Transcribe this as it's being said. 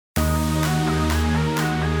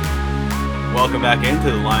welcome back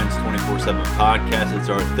into the Lions 24/7 podcast. It's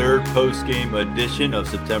our third post-game edition of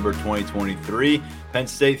September 2023. Penn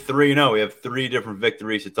State 3-0. We have three different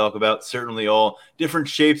victories to talk about, certainly all different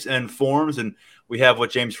shapes and forms. And we have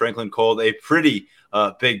what James Franklin called a pretty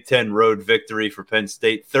Big Ten road victory for Penn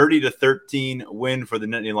State. 30-13 win for the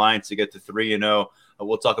Nittany Lions to get to 3-0.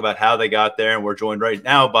 We'll talk about how they got there, and we're joined right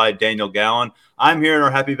now by Daniel Gallen. I'm here in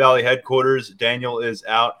our Happy Valley headquarters. Daniel is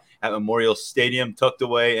out at Memorial Stadium, tucked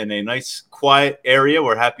away in a nice, quiet area.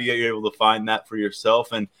 We're happy you're able to find that for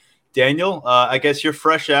yourself. And Daniel, I guess you're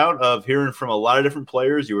fresh out of hearing from a lot of different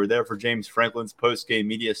players. You were there for James Franklin's post-game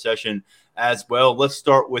media session as well. Let's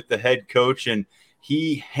start with the head coach, and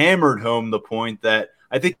he hammered home the point that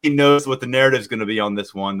I think he knows what the narrative is going to be on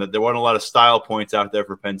this one, that there weren't a lot of style points out there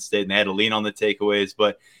for Penn State, and they had to lean on the takeaways.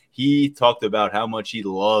 But he talked about how much he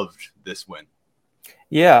loved this win.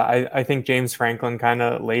 Yeah, I think James Franklin kind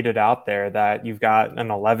of laid it out there that you've got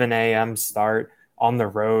an 11 a.m. start on the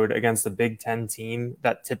road against a Big Ten team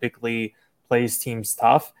that typically plays teams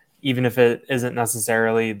tough, even if it isn't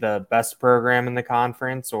necessarily the best program in the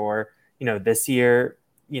conference, or, this year,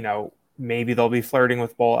 maybe they'll be flirting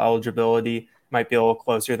with bowl eligibility, might be a little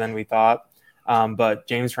closer than we thought. But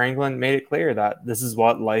James Franklin made it clear that this is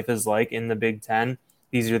what life is like in the Big Ten.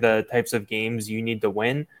 These are the types of games you need to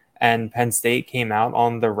win. And Penn State came out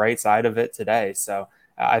on the right side of it today. So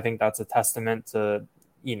I think that's a testament to,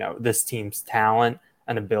 this team's talent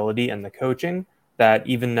and ability and the coaching, that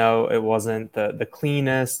even though it wasn't the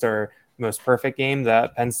cleanest or most perfect game,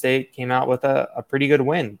 that Penn State came out with a pretty good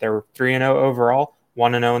win. They were 3-0 overall,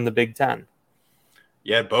 1-0 in the Big Ten.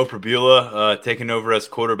 Yeah, Bo Pribula taking over as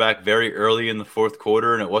quarterback very early in the fourth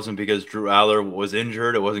quarter, and it wasn't because Drew Aller was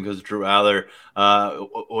injured. It wasn't because Drew Aller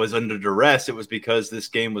was under duress. It was because this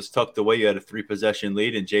game was tucked away. You had a 3-possession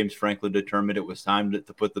lead, and James Franklin determined it was time to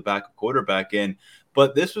put the backup quarterback in.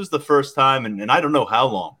 But this was the first time, and I don't know how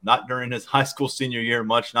long, not during his high school senior year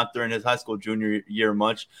much, not during his high school junior year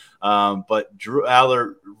much, but Drew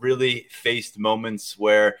Aller really faced moments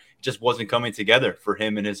where it just wasn't coming together for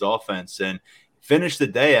him and his offense. And finished the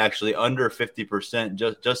day actually under 50%,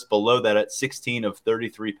 just below that at 16 of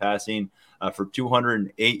 33 passing for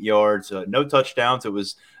 208 yards, no touchdowns. It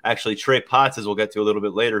was actually Trey Potts, as we'll get to a little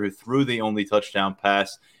bit later, who threw the only touchdown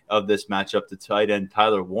pass of this matchup to tight end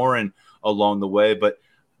Tyler Warren along the way. But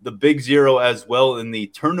the big zero as well in the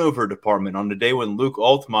turnover department on the day when Luke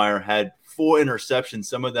Altmaier had 4 interceptions.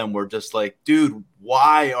 Some of them were just like, dude,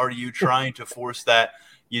 why are you trying to force that?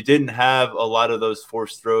 You didn't have a lot of those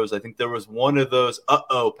forced throws. I think there was one of those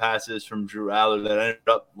passes from Drew Aller that ended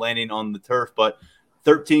up landing on the turf. But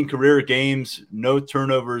 13 career games, no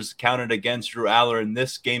turnovers counted against Drew Aller. In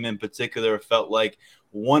this game in particular, it felt like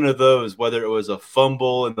one of those, whether it was a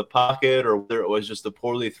fumble in the pocket or whether it was just a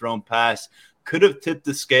poorly thrown pass, could have tipped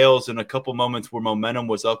the scales in a couple moments where momentum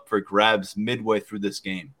was up for grabs midway through this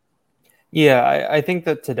game. Yeah, I think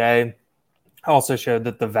that today also showed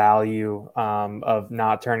that the value of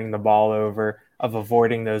not turning the ball over, of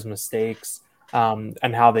avoiding those mistakes,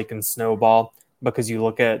 and how they can snowball. Because you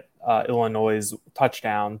look at Illinois'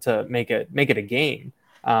 touchdown to make it a game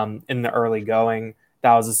in the early going.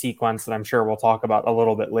 That was a sequence that I'm sure we'll talk about a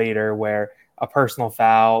little bit later, where a personal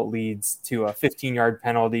foul leads to a 15-yard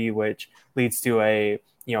penalty, which leads to a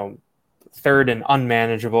third and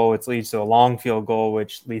unmanageable, which leads to a long field goal,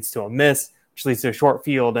 which leads to a miss, which leads to a short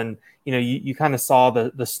field. And you kind of saw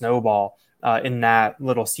the snowball in that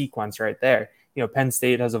little sequence right there. Penn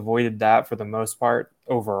State has avoided that for the most part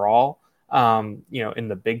overall, in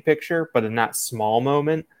the big picture, but in that small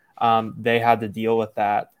moment, they had to deal with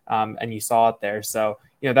that. And you saw it there. So,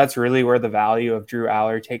 that's really where the value of Drew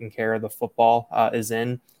Aller taking care of the football is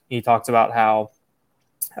in. He talks about how,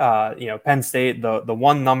 Penn State, the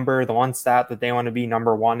one stat that they want to be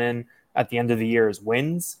number one in at the end of the year is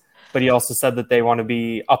wins. But he also said that they want to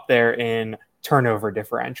be up there in turnover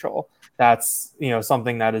differential. That's,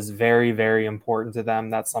 something that is very, very important to them.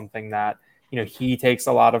 That's something that, he takes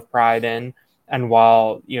a lot of pride in. And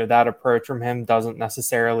while, that approach from him doesn't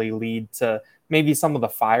necessarily lead to maybe some of the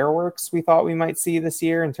fireworks we thought we might see this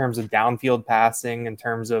year in terms of downfield passing, in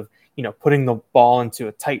terms of, putting the ball into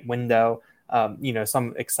a tight window,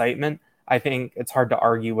 some excitement, I think it's hard to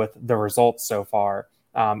argue with the results so far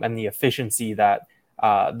and the efficiency that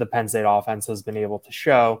the Penn State offense has been able to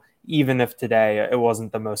show, even if today it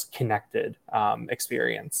wasn't the most connected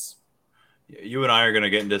experience. You and I are going to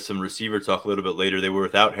get into some receiver talk a little bit later. They were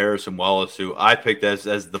without Harrison Wallace, who I picked as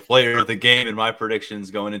the player of the game in my predictions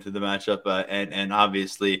going into the matchup, and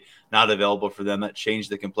obviously not available for them. That changed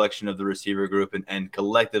the complexion of the receiver group, and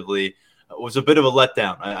collectively was a bit of a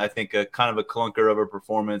letdown. I think a kind of a clunker of a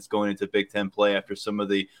performance going into Big Ten play after some of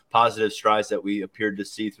the positive strides that we appeared to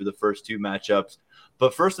see through the first two matchups.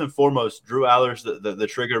 But first and foremost, Drew Aller's the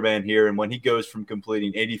trigger man here. And when he goes from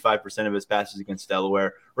completing 85% of his passes against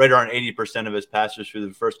Delaware, right around 80% of his passes through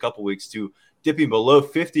the first couple weeks, to dipping below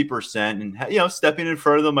 50% and, stepping in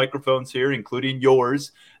front of the microphones here, including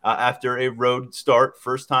yours, after a road start,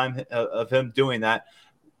 first time of him doing that.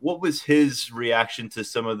 What was his reaction to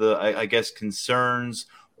some of the, I guess, concerns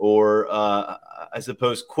or, I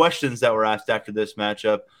suppose, questions that were asked after this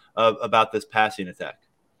matchup about this passing attack?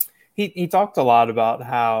 He talked a lot about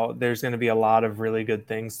how there's going to be a lot of really good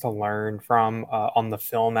things to learn from on the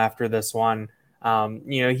film after this one.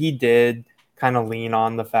 He did kind of lean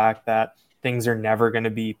on the fact that things are never going to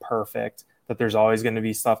be perfect, that there's always going to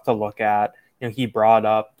be stuff to look at. He brought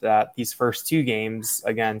up that these first two games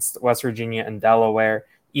against West Virginia and Delaware,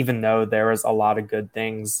 even though there was a lot of good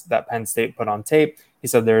things that Penn State put on tape, he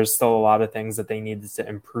said there's still a lot of things that they needed to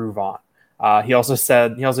improve on. He also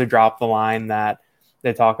dropped the line that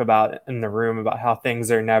they talk about in the room about how things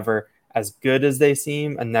are never as good as they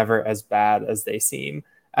seem and never as bad as they seem.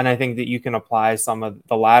 And I think that you can apply some of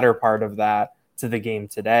the latter part of that to the game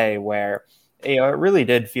today, where it really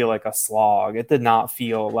did feel like a slog. It did not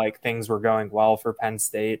feel like things were going well for Penn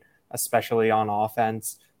State, especially on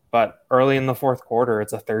offense. But early in the fourth quarter,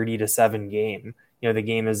 it's a 30-7 game. The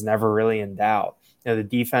game is never really in doubt. The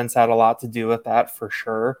defense had a lot to do with that for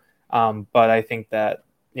sure. But I think that,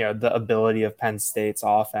 the ability of Penn State's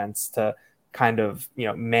offense to kind of,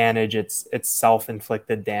 manage its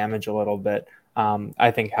self-inflicted damage a little bit,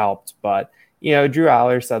 I think helped. But, Drew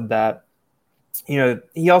Aller said that,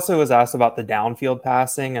 he also was asked about the downfield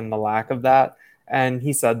passing and the lack of that. And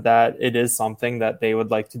he said that it is something that they would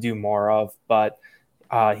like to do more of. But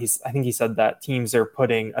I think he said that teams are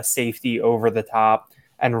putting a safety over the top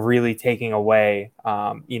and really taking away,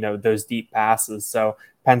 those deep passes. So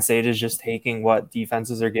Penn State is just taking what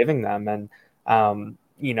defenses are giving them. And,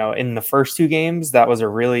 in the first two games, that was a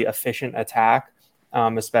really efficient attack,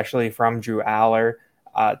 especially from Drew Aller.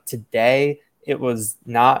 Today, it was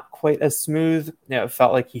not quite as smooth. It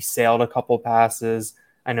felt like he sailed a couple passes.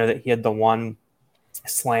 I know that he had the one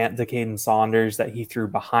slant to Caden Saunders that he threw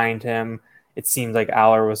behind him. It seemed like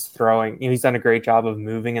Aller was throwing, he's done a great job of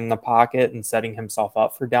moving in the pocket and setting himself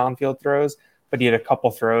up for downfield throws, but he had a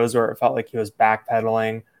couple throws where it felt like he was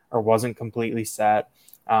backpedaling or wasn't completely set.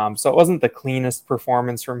 So it wasn't the cleanest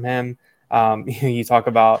performance from him. You talk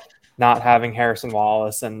about not having Harrison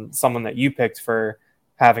Wallace and someone that you picked for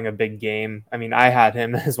having a big game. I mean, I had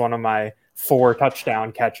him as one of my 4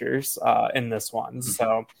 touchdown catchers in this one.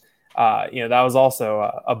 So, that was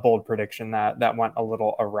also a bold prediction that went a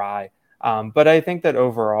little awry. But I think that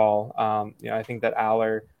overall, I think that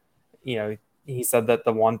Aller, he said that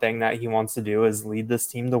the one thing that he wants to do is lead this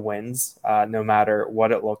team to wins, no matter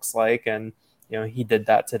what it looks like. And, he did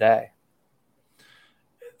that today.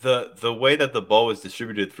 The way that the ball was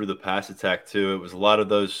distributed through the pass attack, too, it was a lot of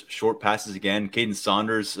those short passes again. Caden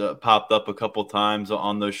Saunders popped up a couple times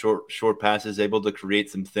on those short passes, able to create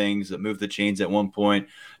some things that moved the chains at one point.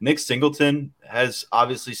 Nick Singleton has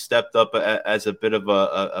obviously stepped up as a bit of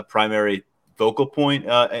a primary focal point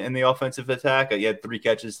in the offensive attack. He had 3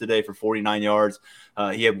 catches today for 49 yards.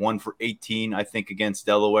 He had 1 for 18, I think, against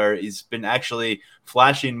Delaware. He's been actually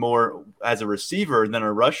flashing more as a receiver than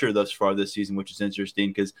a rusher thus far this season, which is interesting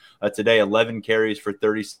because today 11 carries for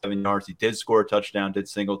 37 yards. He did score a touchdown, did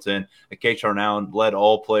Singleton. Kaytron Allen led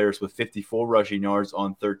all players with 54 rushing yards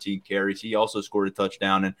on 13 carries. He also scored a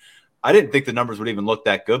touchdown, and I didn't think the numbers would even look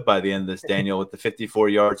that good by the end of this, Daniel, with the 54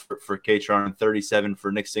 yards for Kaytron and 37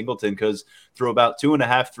 for Nick Singleton, because through about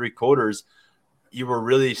 2.5, 3 quarters, you were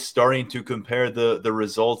really starting to compare the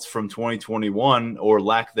results from 2021 or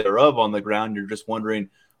lack thereof on the ground. You're just wondering,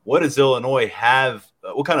 what does Illinois have?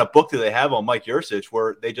 What kind of book do they have on Mike Yurcich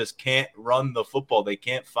where they just can't run the football? They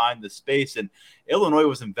can't find the space. And Illinois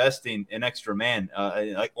was investing in extra man.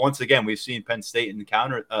 Once again, we've seen Penn State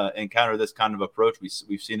encounter this kind of approach.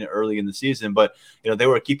 We've seen it early in the season, but they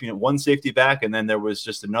were keeping it one safety back, and then there was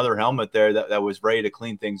just another helmet there that was ready to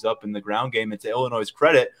clean things up in the ground game. And to Illinois'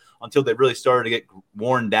 credit, until they really started to get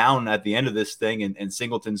worn down at the end of this thing, and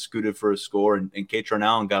Singleton scooted for a score, and Kaytron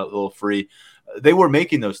Allen got a little free. They were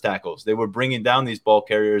making those tackles. They were bringing down these ball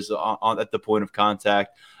carriers at the point of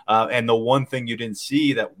contact. And the one thing you didn't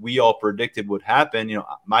see that we all predicted would happen,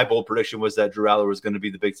 my bold prediction was that Drew Aller was going to be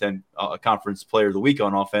the Big Ten Conference Player of the Week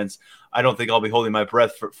on offense. I don't think I'll be holding my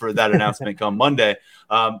breath for that announcement come Monday.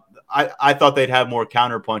 I thought they'd have more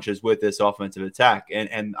counter punches with this offensive attack. And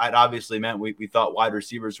it obviously meant we thought wide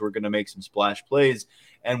receivers were going to make some splash plays.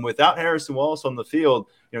 And without Harrison Wallace on the field,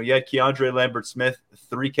 you had Keandre Lambert-Smith,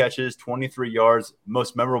 3 catches, 23 yards.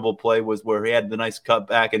 Most memorable play was where he had the nice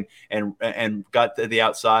cutback and got to the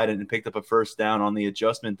outside and picked up a first down on the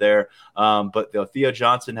adjustment there. But Theo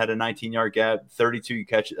Johnson had a 19-yard gap, 32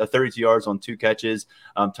 yards on 2 catches.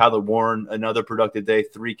 Tyler Warren, another productive day,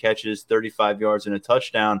 3 catches, 35 yards and a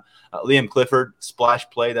touchdown. Liam Clifford, splash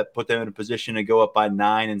play that put them in a position to go up by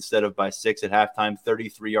 9 instead of by 6 at halftime.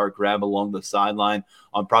 33-yard grab along the sideline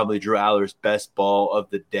on probably Drew Aller's best ball of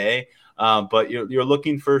the day. But you're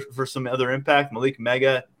looking for some other impact. Malik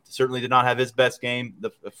Mega certainly did not have his best game.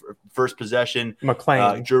 The first possession,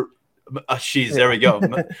 McLean. There we go.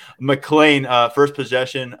 McLean, first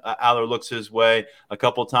possession, Aller looks his way a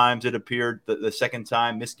couple times. It appeared the second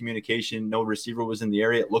time, miscommunication, no receiver was in the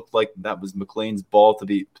area. It looked like that was McLean's ball to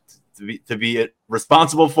be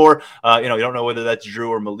responsible for. You don't know whether that's Drew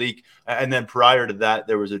or Malik. And then prior to that,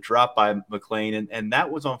 there was a drop by McLean, and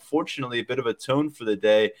that was unfortunately a bit of a tone for the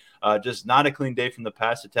day. Just not a clean day from the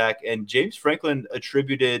pass attack. And James Franklin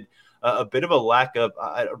attributed a bit of a lack of,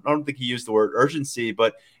 I don't think he used the word urgency,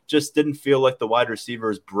 but just didn't feel like the wide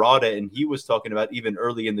receivers brought it. And he was talking about even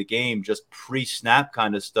early in the game, just pre-snap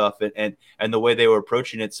kind of stuff and the way they were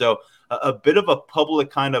approaching it. So a bit of a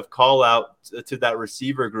public kind of call out to that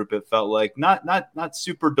receiver group. It felt like not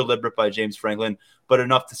super deliberate by James Franklin, but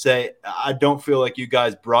enough to say, I don't feel like you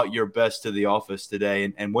guys brought your best to the office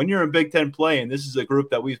today. And when you're in Big Ten play, and this is a group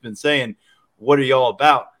that we've been saying, what are y'all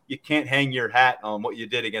about? You can't hang your hat on what you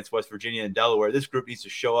did against West Virginia and Delaware. This group needs to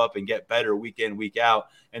show up and get better week in, week out.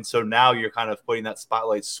 And so now you're kind of putting that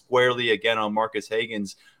spotlight squarely again on Marcus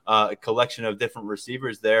Hagan's collection of different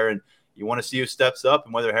receivers there. And you want to see who steps up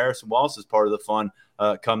and whether Harrison Wallace is part of the fun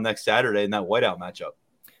come next Saturday in that whiteout matchup.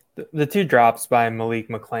 The 2 drops by Malik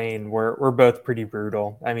McLean were both pretty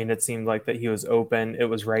brutal. I mean, it seemed like that he was open. It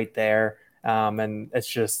was right there. And it's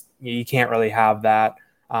just, you can't really have that.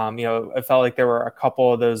 It felt like there were a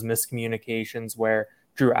couple of those miscommunications where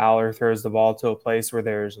Drew Aller throws the ball to a place where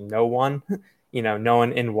there's no one, no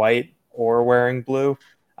one in white or wearing blue.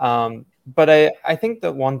 But I think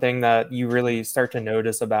that one thing that you really start to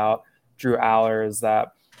notice about Drew Aller is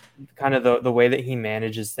that kind of the way that he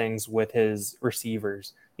manages things with his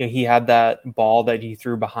receivers. He had that ball that he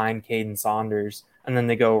threw behind Caden Saunders, and then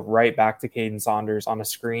they go right back to Caden Saunders on a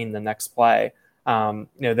screen the next play.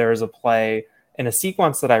 There was a play in a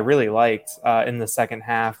sequence that I really liked in the second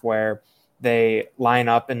half where they line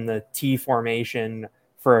up in the T formation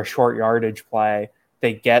for a short yardage play.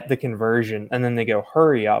 They get the conversion, and then they go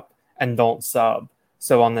hurry up and don't sub.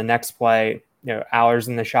 So on the next play, Aller's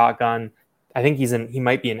in the shotgun. I think he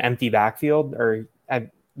might be an empty backfield, or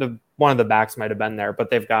one of the backs might have been there, but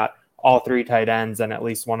they've got all 3 tight ends and at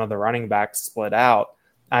least one of the running backs split out.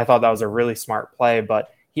 I thought that was a really smart play,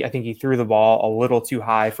 but I think he threw the ball a little too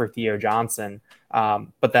high for Theo Johnson.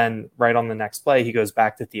 But then right on the next play, he goes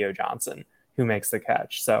back to Theo Johnson, who makes the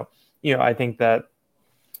catch. So, I think that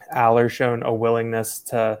Aller's shown a willingness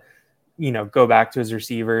to, go back to his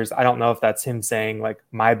receivers. I don't know if that's him saying like,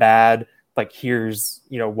 my bad, like here's,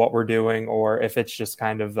 what we're doing, or if it's just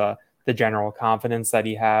kind of the general confidence that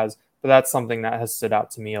he has. But that's something that has stood out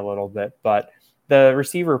to me a little bit. But the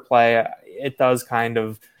receiver play, it does kind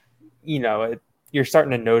of, you're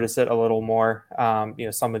starting to notice it a little more.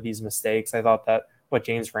 Some of these mistakes. I thought that what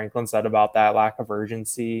James Franklin said about that lack of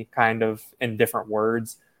urgency, kind of in different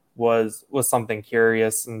words, was something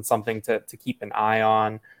curious and something to keep an eye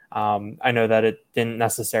on. I know that it didn't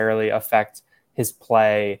necessarily affect his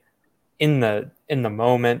play in the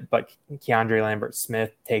moment, but Keandre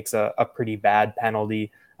Lambert-Smith takes a pretty bad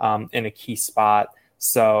penalty in a key spot.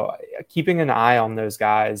 So keeping an eye on those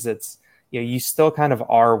guys, it's, you still kind of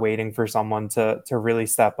are waiting for someone to really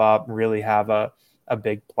step up, really have a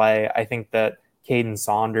big play. I think that Caden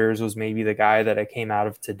Saunders was maybe the guy that I came out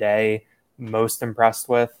of today most impressed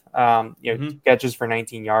with. Catches for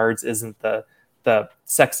 19 yards isn't the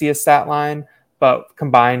sexiest stat line, but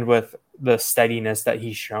combined with the steadiness that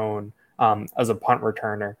he's shown as a punt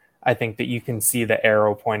returner, I think that you can see the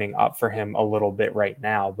arrow pointing up for him a little bit right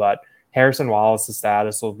now. But Harrison Wallace's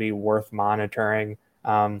status will be worth monitoring.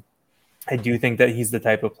 I do think that he's the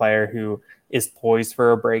type of player who is poised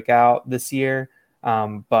for a breakout this year,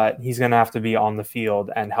 but he's going to have to be on the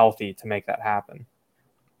field and healthy to make that happen.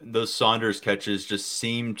 Those Saunders catches just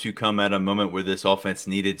seemed to come at a moment where this offense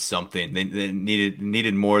needed something. They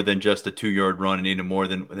needed more than just a 2-yard run. It needed more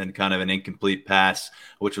than kind of an incomplete pass,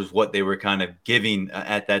 which was what they were kind of giving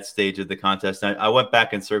at that stage of the contest. I went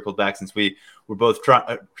back and circled back since we were both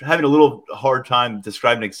having a little hard time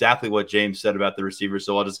describing exactly what James said about the receivers.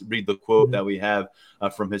 So I'll just read the quote that we have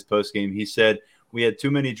from his postgame. He said, We had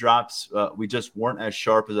too many drops. We just weren't as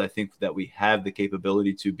sharp as I think that we have the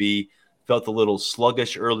capability to be. Felt a little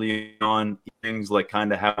sluggish early on, things like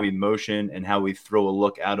kind of how we motion and how we throw a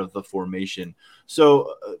look out of the formation.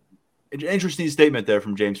 So an interesting statement there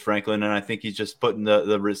from James Franklin, and I think he's just putting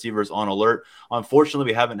the receivers on alert.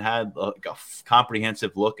 Unfortunately, we haven't had a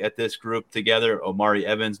comprehensive look at this group together. Omari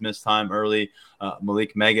Evans missed time early.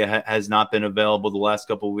 Malik Mega has not been available the last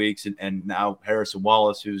couple of weeks, and now Harrison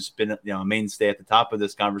Wallace, who's been a mainstay at the top of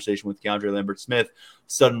this conversation with Keandre Lambert-Smith,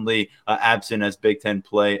 suddenly absent as Big Ten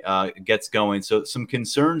play gets going. So some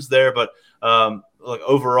concerns there, but look,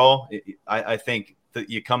 overall, I think that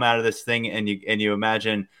you come out of this thing and you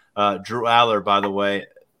imagine Drew Aller, by the way,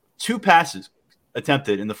 2 passes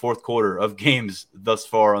attempted in the fourth quarter of games thus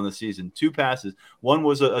far on the season. 2 passes. One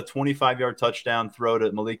was a 25-yard touchdown throw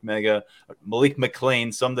to Malik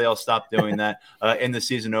McLean. Someday I'll stop doing that in the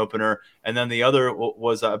season opener. And then the other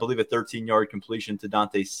was, I believe, a 13-yard completion to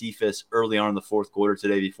Dante Cephas early on in the fourth quarter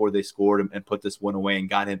today before they scored and put this one away and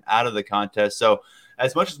got him out of the contest. So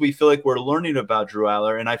as much as we feel like we're learning about Drew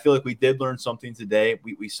Aller, and I feel like we did learn something today,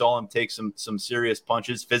 we saw him take some serious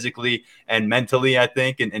punches physically and mentally, I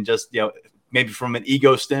think, and just, maybe from an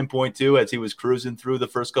ego standpoint too, as he was cruising through the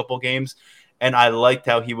first couple games. And I liked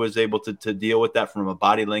how he was able to deal with that from a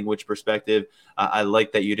body language perspective. I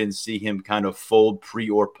like that you didn't see him kind of fold pre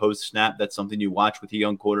or post snap. That's something you watch with a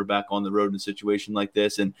young quarterback on the road in a situation like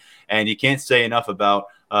this. And you can't say enough about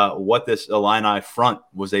what this Illini front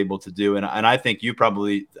was able to do. And I think you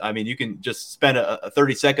probably, you can just spend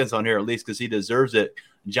 30 seconds on here at least because he deserves it.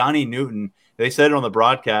 Johnny Newton, they said it on the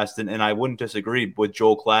broadcast, and I wouldn't disagree with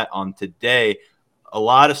Joel Klatt on today. A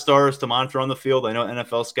lot of stars to monitor on the field. I know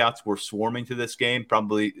NFL scouts were swarming to this game,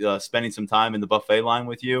 probably spending some time in the buffet line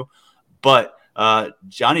with you. But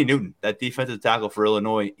Johnny Newton, that defensive tackle for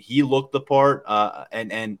Illinois, he looked the part,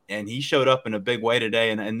 and he showed up in a big way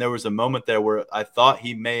today. And there was a moment there where I thought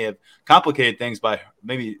he may have complicated things by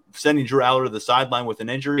maybe sending Drew Aller to the sideline with an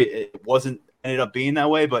injury. It wasn't ended up being that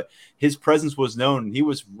way, but his presence was known. He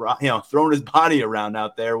was, throwing his body around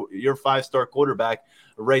out there. Your 5-star quarterback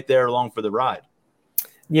right there along for the ride.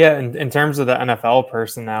 Yeah, in terms of the NFL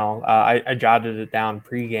personnel, I jotted it down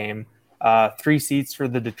pregame. 3 seats for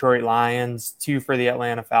the Detroit Lions, 2 for the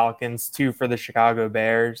Atlanta Falcons, 2 for the Chicago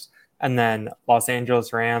Bears, and then Los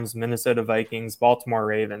Angeles Rams, Minnesota Vikings, Baltimore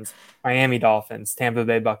Ravens, Miami Dolphins, Tampa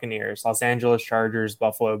Bay Buccaneers, Los Angeles Chargers,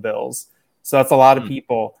 Buffalo Bills. So that's a lot of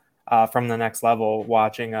people from the next level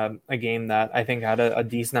watching a game that I think had a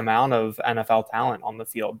decent amount of NFL talent on the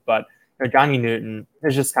field. But Johnny Newton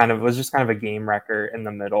was just kind of a game wrecker in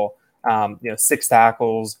the middle. 6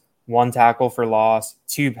 tackles, 1 tackle for loss,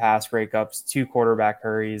 2 pass breakups, 2 quarterback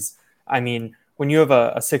hurries. When you have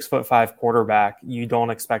a 6'5" quarterback, you don't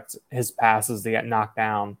expect his passes to get knocked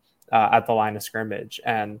down at the line of scrimmage.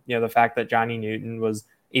 And the fact that Johnny Newton was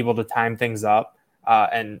able to time things up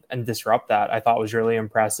and disrupt that, I thought was really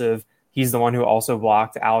impressive. He's the one who also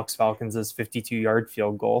blocked Alex Falcons' 52-yard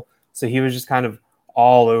field goal. So he was just kind of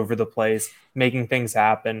all over the place, making things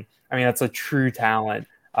happen. That's a true talent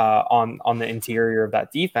on the interior of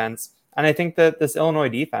that defense. And I think that this Illinois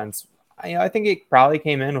defense, I think it probably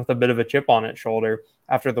came in with a bit of a chip on its shoulder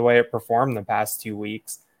after the way it performed the past 2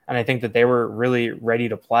 weeks. And I think that they were really ready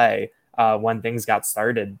to play when things got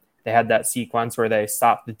started. They had that sequence where they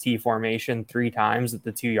stopped the T formation 3 times at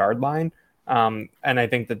the 2-yard line. And I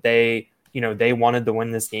think that they wanted to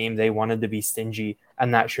win this game. They wanted to be stingy,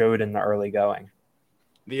 and that showed in the early going.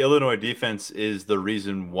 The Illinois defense is the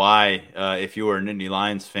reason why, if you were an Nittany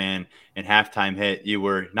Lions fan and halftime hit, you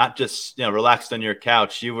were not just relaxed on your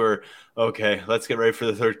couch. You were, okay, let's get ready for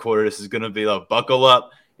the third quarter. This is going to be buckle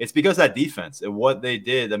up. It's because that defense and what they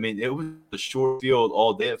did. It was a short field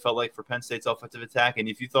all day, it felt like, for Penn State's offensive attack. And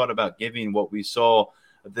if you thought about giving what we saw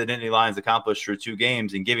the Nittany Lions accomplish through 2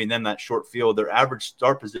 games and giving them that short field, their average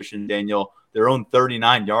start position, Daniel, their own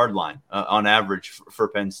 39-yard line on average for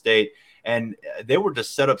Penn State. And they were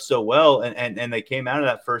just set up so well, and they came out of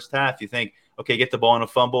that first half. You think, okay, get the ball in a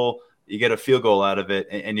fumble, you get a field goal out of it,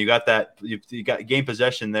 and you got that. You got game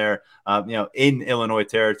possession there, in Illinois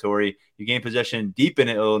territory. You gain possession deep in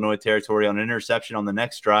Illinois territory on an interception on the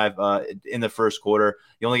next drive in the first quarter.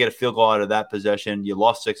 You only get a field goal out of that possession. You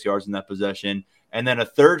lost 6 yards in that possession. And then a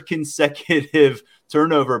third consecutive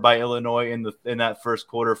turnover by Illinois in that first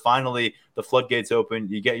quarter. Finally, the floodgates open.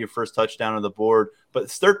 You get your first touchdown on the board. But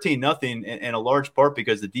it's 13-0 in a large part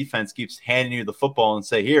because the defense keeps handing you the football and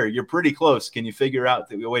say, here, you're pretty close. Can you figure out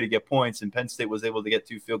the way to get points? And Penn State was able to get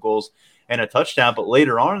 2 field goals and a touchdown. But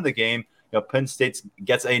later on in the game, Penn State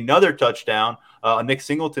gets another touchdown, a Nick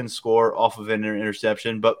Singleton score off of an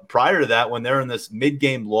interception. But prior to that, when they're in this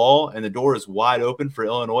mid-game lull and the door is wide open for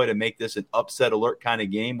Illinois to make this an upset alert kind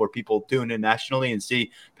of game where people tune in nationally and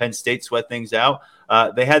see Penn State sweat things out,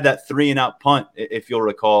 they had that 3-and-out punt, if you'll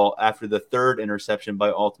recall, after the third interception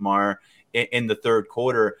by Altmaier in the third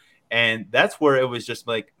quarter. And that's where it was just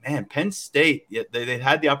like, man, Penn State, they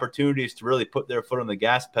had the opportunities to really put their foot on the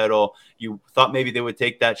gas pedal. You thought maybe they would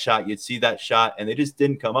take that shot. You'd see that shot, and they just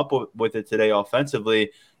didn't come up with it today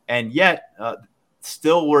offensively. And yet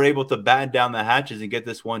still were able to batten down the hatches and get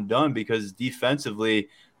this one done because defensively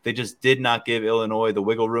they just did not give Illinois the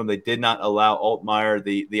wiggle room. They did not allow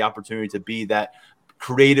Altmaier the opportunity to be that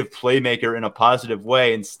creative playmaker in a positive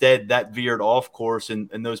way. Instead, that veered off course, and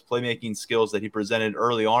those playmaking skills that he presented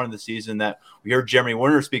early on in the season that we heard Jeremy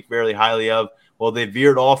Werner speak very highly of, well, they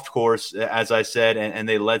veered off course, as I said, and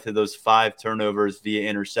they led to those 5 turnovers via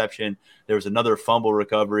interception. There was another fumble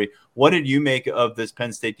recovery. What did you make of this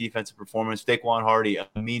Penn State defensive performance? Daquan Hardy, a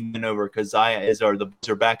mean win over Keziah Izzard. The Bulls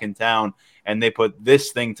are back in town, and they put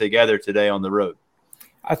this thing together today on the road.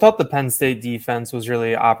 I thought the Penn State defense was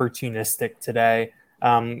really opportunistic today.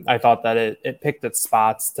 I thought that it picked its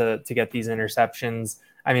spots to get these interceptions.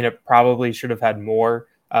 I mean, it probably should have had more.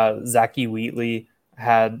 Zachy Wheatley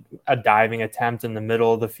had a diving attempt in the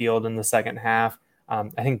middle of the field in the second half. I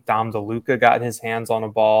think Dom DeLuca got his hands on a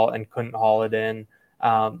ball and couldn't haul it in.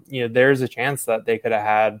 There's a chance that they could have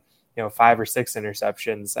had, 5 or 6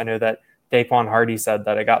 interceptions. I know that Daquan Hardy said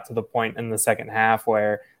that it got to the point in the second half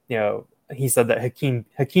where, he said that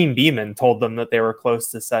Hakeem Beeman told them that they were close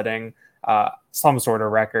to setting some sort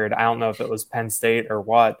of record. I don't know if it was Penn State or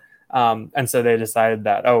what. And so they decided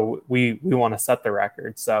that, we want to set the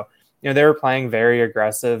record. So, they were playing very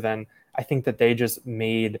aggressive, and I think that they just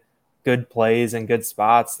made good plays and good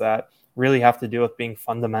spots that really have to do with being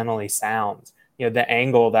fundamentally sound. The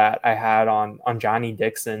angle that I had on Johnny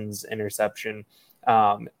Dixon's interception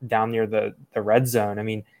down near the red zone. I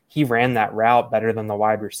mean, he ran that route better than the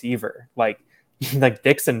wide receiver. Like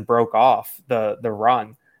Dixon broke off the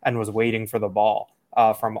run and was waiting for the ball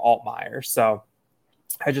from Altmaier. So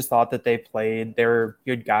I just thought that they were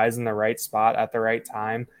good guys in the right spot at the right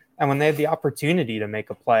time. And when they had the opportunity to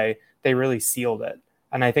make a play, they really sealed it.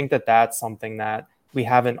 And I think that that's something that we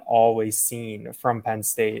haven't always seen from Penn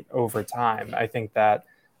State over time. I think that,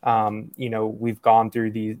 we've gone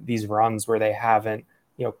through these runs where they haven't,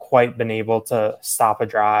 quite been able to stop a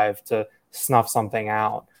drive, to snuff something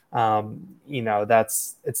out.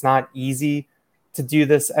 It's not easy to do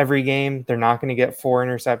this every game. They're not going to get 4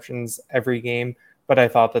 interceptions every game, but I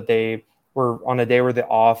thought that they were on a day where the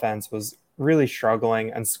offense was really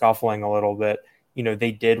struggling and scuffling a little bit.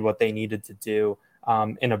 They did what they needed to do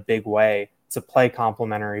in a big way to play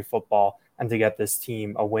complementary football and to get this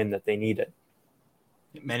team a win that they needed.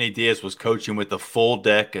 Manny Diaz was coaching with the full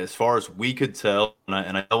deck as far as we could tell.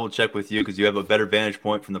 And I double check with you because you have a better vantage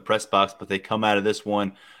point from the press box, but they come out of this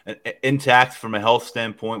one intact from a health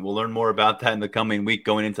standpoint. We'll learn more about that in the coming week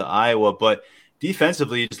going into Iowa. But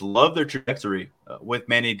defensively, just love their trajectory with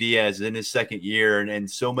Manny Diaz in his second year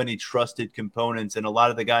and so many trusted components and a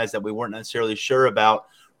lot of the guys that we weren't necessarily sure about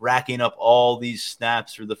racking up all these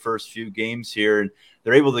snaps for the first few games here. And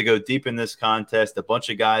they're able to go deep in this contest. A bunch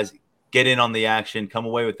of guys get in on the action, come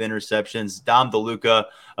away with interceptions. Dom DeLuca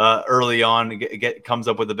early on comes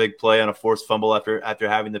up with a big play on a forced fumble after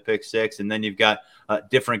having the pick six. And then you've got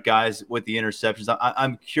different guys with the interceptions.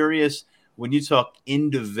 I'm curious when you talk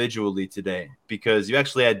individually today, because you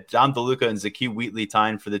actually had Dom DeLuca and Zachy Wheatley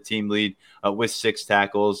tying for the team lead with 6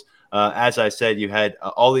 tackles. As I said, you had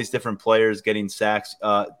all these different players getting sacks.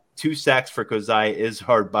 2 sacks for Keziah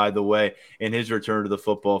Izzard, by the way, in his return to the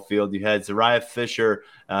football field. You had Zariah Fisher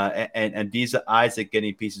and Biza Isaac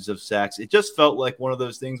getting pieces of sacks. It just felt like one of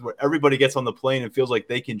those things where everybody gets on the plane and feels like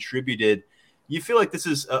they contributed. You feel like this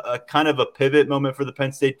is a kind of a pivot moment for the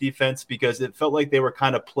Penn State defense, because it felt like they were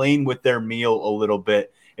kind of playing with their meal a little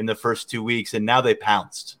bit in the first 2 weeks, and now they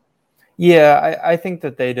pounced. Yeah, I think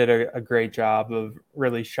that they did a great job of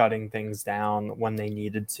really shutting things down when they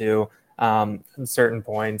needed to. At certain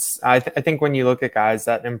points. I think when you look at guys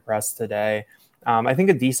that impressed today, I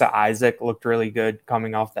think Adisa Isaac looked really good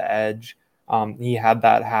coming off the edge. He had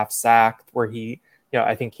that half sack where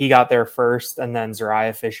I think he got there first, and then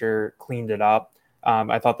Zariah Fisher cleaned it up.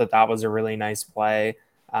 I thought that was a really nice play.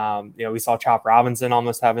 We saw Chop Robinson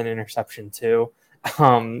almost have an interception too.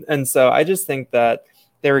 And so I just think that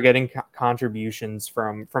they were getting contributions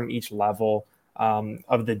from each level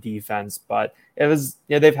of the defense, but it was,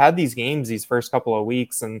 they've had these games these first couple of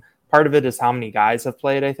weeks, and part of it is how many guys have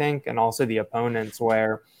played, I think, and also the opponents,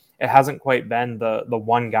 where it hasn't quite been the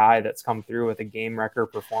one guy that's come through with a game record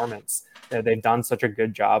performance. They've done such a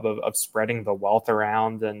good job of spreading the wealth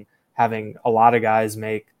around and having a lot of guys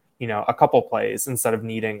make, a couple plays instead of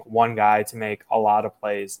needing one guy to make a lot of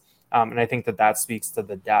plays. And I think that speaks to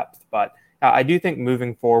the depth. But I do think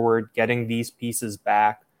moving forward, getting these pieces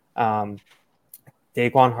back, Daquan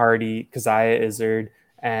Hardy, Keziah Izzard,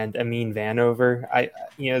 and Amin Vanover,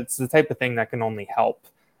 it's the type of thing that can only help.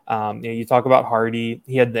 You talk about Hardy,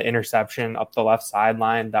 he had the interception up the left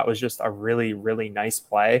sideline. That was just a really, really nice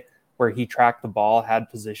play where he tracked the ball, had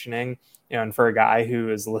positioning, and for a guy who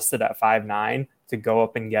is listed at 5'9" to go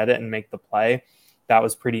up and get it and make the play, that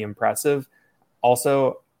was pretty impressive.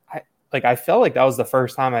 Also, I felt like that was the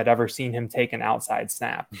first time I'd ever seen him take an outside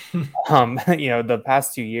snap. The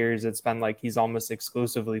past 2 years, it's been like he's almost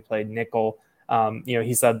exclusively played nickel.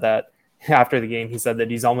 He said that after the game, he said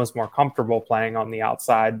that he's almost more comfortable playing on the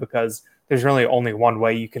outside because there's really only one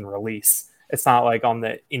way you can release. It's not like on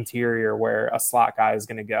the interior where a slot guy is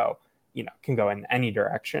going to go, can go in any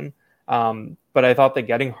direction. But I thought that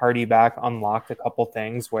getting Hardy back unlocked a couple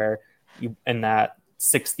things where in that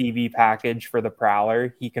 6 DB package for the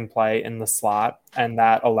Prowler, he can play in the slot, and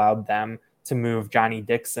that allowed them to move Johnny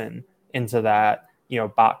Dixon into that,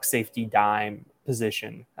 box safety dime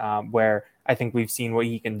position, where I think we've seen what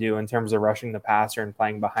he can do in terms of rushing the passer and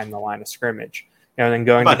playing behind the line of scrimmage. Then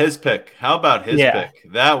going How about his pick?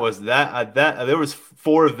 Pick? That was that there was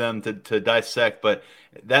 4 of them to dissect, but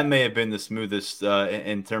that may have been the smoothest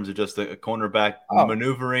in terms of just a cornerback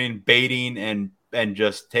maneuvering, baiting, and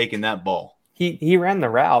just taking that ball. He ran the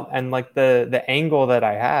route, and like the angle that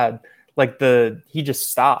I had, he just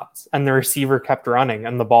stopped and the receiver kept running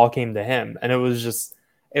and the ball came to him. And it was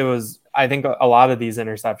I think a lot of these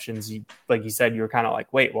interceptions, like you said, you were kind of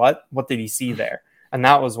like, wait, what did he see there? And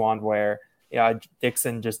that was one where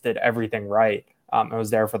Dixon just did everything right. It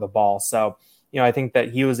was there for the ball. So, I think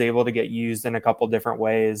that he was able to get used in a couple different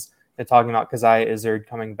ways. And talking about Keziah Izzard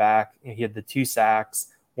coming back, he had the 2 sacks.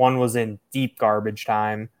 One was in deep garbage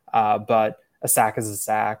time, but a sack is a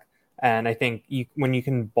sack. And I think when you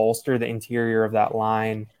can bolster the interior of that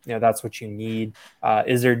line, that's what you need.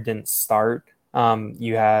 Izzard didn't start.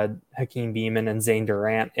 You had Hakeem Beamon and Zane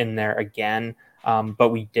Durant in there again. But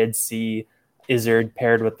we did see Izzard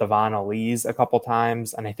paired with Devon Elise a couple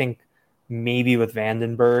times. And I think maybe with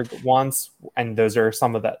Vandenberg once. And those are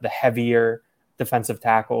some of the heavier defensive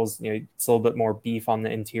tackles. It's a little bit more beef on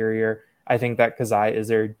the interior. I think that Keziah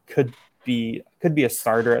Izzard could be a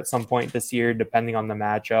starter at some point this year, depending on the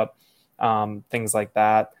matchup, things like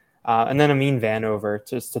that. And then Amin Vanover,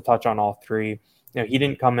 just to touch on all 3. He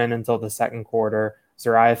didn't come in until the second quarter.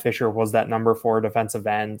 Zariah Fisher was that number 4 defensive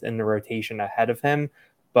end in the rotation ahead of him.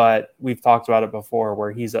 But we've talked about it before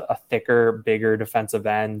where he's a thicker, bigger defensive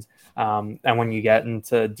end. And when you get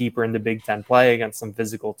deeper into Big Ten play against some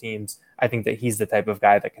physical teams, I think that he's the type of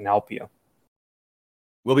guy that can help you.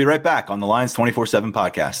 We'll be right back on the Lions 24/7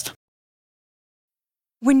 podcast.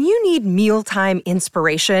 When you need mealtime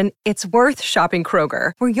inspiration, it's worth shopping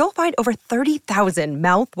Kroger, where you'll find over 30,000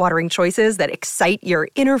 mouth-watering choices that excite your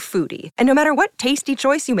inner foodie. And no matter what tasty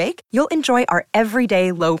choice you make, you'll enjoy our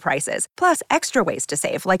everyday low prices, plus extra ways to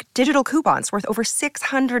save, like digital coupons worth over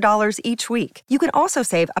 $600 each week. You can also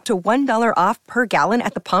save up to $1 off per gallon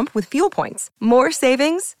at the pump with fuel points. More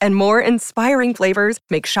savings and more inspiring flavors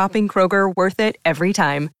make shopping Kroger worth it every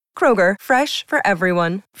time. Kroger, fresh for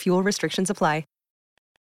everyone. Fuel restrictions apply.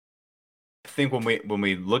 I think when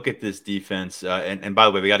we look at this defense, and by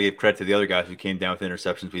the way, we got to give credit to the other guys who came down with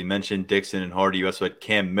interceptions. We mentioned Dixon and Hardy. You also had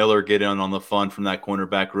Cam Miller get in on the fun from that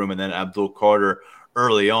cornerback room, and then Abdul Carter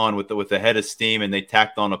early on with the head of steam, and they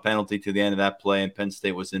tacked on a penalty to the end of that play. And Penn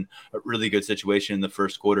State was in a really good situation in the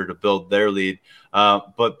first quarter to build their lead.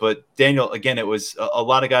 But Daniel, again, it was a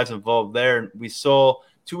lot of guys involved there. We saw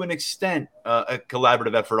to an extent a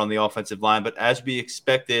collaborative effort on the offensive line, but as we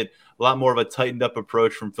expected, a lot more of a tightened up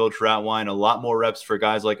approach from Phil Trautwein, a lot more reps for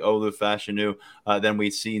guys like Olu Fashanu than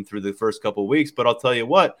we've seen through the first couple of weeks. But I'll tell you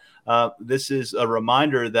what, this is a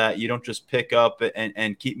reminder that you don't just pick up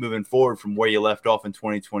and keep moving forward from where you left off in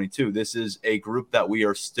 2022. This is a group that we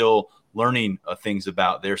are still learning things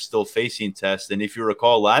about. They're still facing tests. And if you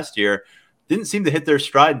recall last year, didn't seem to hit their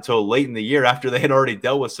stride until late in the year after they had already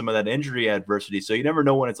dealt with some of that injury adversity. So you never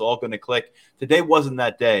know when it's all going to click. Today wasn't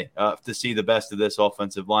that day to see the best of this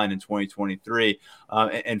offensive line in 2023.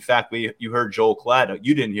 In fact, you heard Joel Klatt.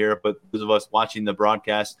 You didn't hear it, but those of us watching the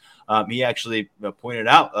broadcast, he actually pointed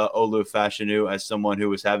out Olu Fashanu as someone who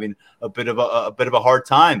was having a bit of a hard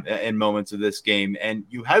time in moments of this game. And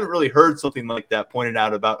you haven't really heard something like that pointed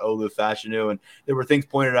out about Olu Fashanu. And there were things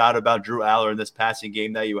pointed out about Drew Aller in this passing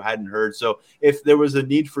game that you hadn't heard. So if there was a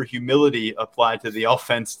need for humility applied to the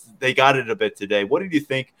offense, they got it a bit today. What did you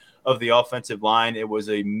think of the offensive line? It was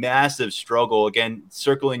a massive struggle. Again,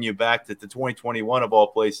 circling you back to 2021 of all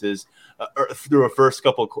places, through a first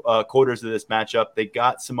couple quarters of this matchup. They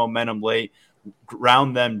got some momentum late,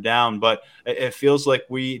 ground them down, but it feels like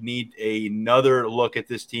we need another look at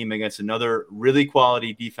this team against another really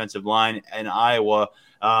quality defensive line in Iowa.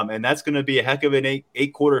 And that's going to be a heck of an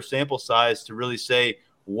eight-quarter sample size to really say,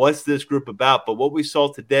 what's this group about? But what we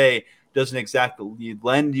saw today doesn't exactly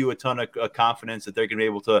lend you a ton of confidence that they're going to be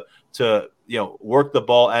able to work the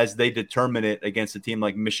ball as they determine it against a team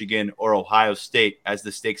like Michigan or Ohio State as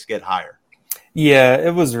the stakes get higher. Yeah,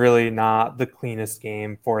 it was really not the cleanest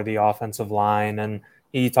game for the offensive line. And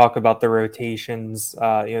you talk about the rotations,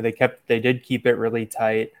 they did keep it really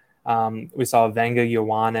tight. We saw Venga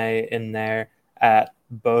Ioane in there at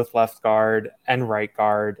both left guard and right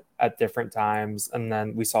guard at different times. And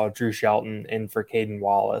then we saw Drew Shelton in for Caden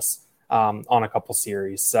Wallace on a couple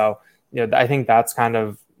series. So, I think that's kind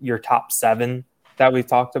of your top 7 that we've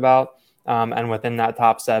talked about. And within that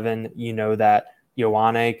top 7, that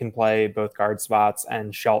Ioane can play both guard spots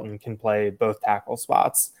and Shelton can play both tackle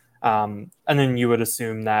spots. And then you would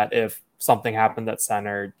assume that if something happened at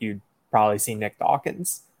center, you'd probably see Nick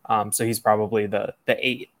Dawkins. So he's probably the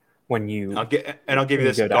 8 when you. I'll give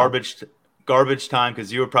you this garbage time,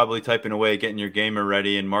 because you were probably typing away, getting your gamer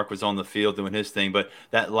ready, and Mark was on the field doing his thing. But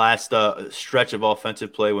that last stretch of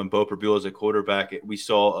offensive play when Bo Prabula was a quarterback, we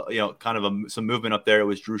saw kind of some movement up there. It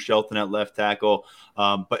was Drew Shelton at left tackle,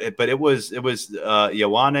 but it was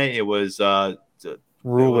Ioane, it was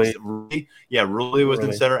Ruley. Ruley was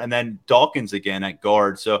in center, and then Dawkins again at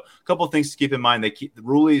guard. So a couple of things to keep in mind. They keep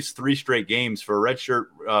Ruley's 3 straight games for a redshirt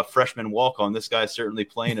freshman walk-on. This guy's certainly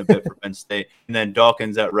playing a bit for Penn State. And then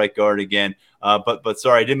Dawkins at right guard again. But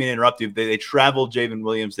sorry, I didn't mean to interrupt you. They traveled Javen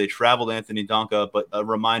Williams. They traveled Anthony Donka. But a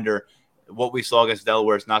reminder, what we saw against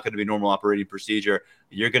Delaware is not going to be normal operating procedure.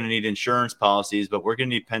 You're going to need insurance policies, but we're going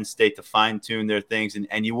to need Penn State to fine-tune their things,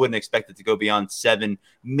 and you wouldn't expect it to go beyond 7,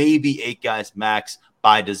 maybe 8 guys max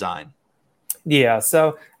by design. Yeah,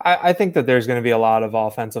 so I think that there's going to be a lot of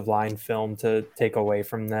offensive line film to take away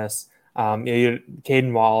from this.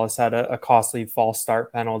 Caden Wallace had a costly false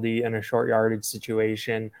start penalty in a short yardage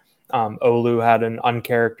situation. Olu had an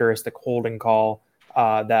uncharacteristic holding call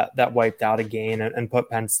that wiped out a gain and put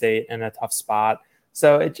Penn State in a tough spot.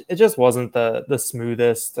 So it just wasn't the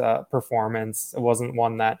smoothest performance. It wasn't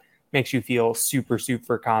one that makes you feel super,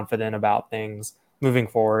 super confident about things moving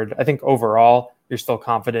forward. I think overall, you're still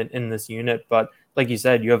confident in this unit. But like you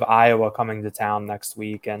said, you have Iowa coming to town next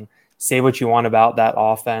week. And say what you want about that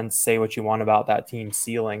offense, say what you want about that team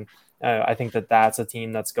ceiling. I think that's a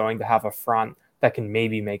team that's going to have a front that can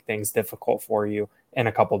maybe make things difficult for you in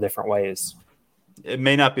a couple different ways. It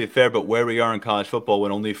may not be fair, but where we are in college football,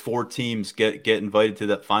 when only 4 teams get invited to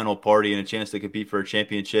that final party and a chance to compete for a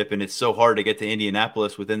championship, and it's so hard to get to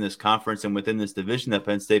Indianapolis within this conference and within this division that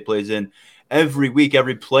Penn State plays in, every week,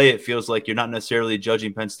 every play, it feels like you're not necessarily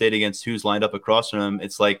judging Penn State against who's lined up across from them.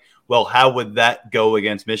 It's like, well, how would that go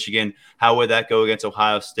against Michigan? How would that go against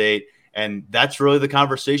Ohio State? And that's really the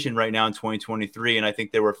conversation right now in 2023. And I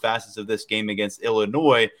think there were facets of this game against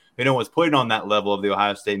Illinois, was put on that level of the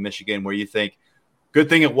Ohio State, Michigan, where you think, good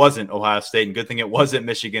thing it wasn't Ohio State, and good thing it wasn't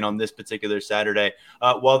Michigan on this particular Saturday.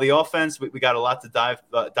 While the offense, we got a lot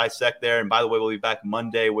to dissect there. And by the way, we'll be back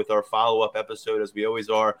Monday with our follow-up episode, as we always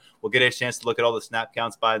are. We'll get a chance to look at all the snap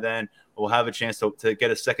counts by then. We'll have a chance to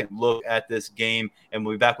get a second look at this game, and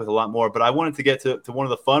we'll be back with a lot more. But I wanted to get to one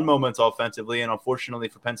of the fun moments offensively, and unfortunately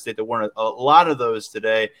for Penn State, there weren't a lot of those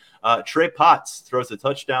today. Trey Potts throws a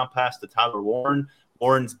touchdown pass to Tyler Warren.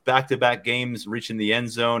 Warren's back-to-back games reaching the end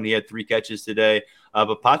zone. He had 3 catches today.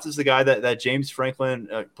 But Potts is the guy that James Franklin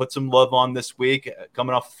put some love on this week,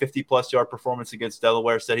 coming off a 50-plus yard performance against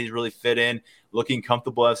Delaware, said he's really fit in, looking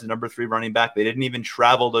comfortable as the number 3 running back. They didn't even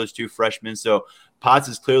travel those 2 freshmen. So Potts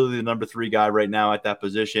is clearly the number 3 guy right now at that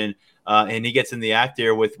position. And he gets in the act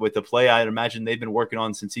here with the play I'd imagine they've been working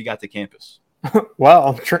on since he got to campus.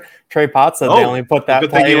 Well, Trey Potts said they only put that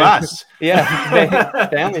good play thing you in. asked. Yeah,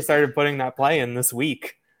 they only started putting that play in this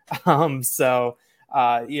week. So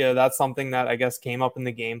that's something that I guess came up in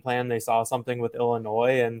the game plan. They saw something with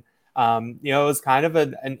Illinois, and it was kind of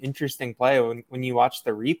an interesting play when you watch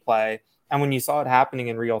the replay and when you saw it happening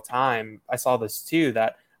in real time. I saw this too,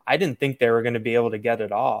 that I didn't think they were going to be able to get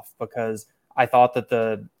it off, because I thought that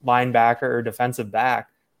the linebacker or defensive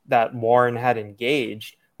back that Warren had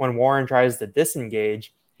engaged, when Warren tries to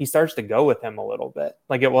disengage, he starts to go with him a little bit.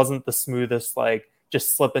 Like, it wasn't the smoothest, like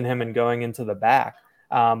just slipping him and going into the back.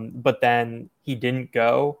 But then he didn't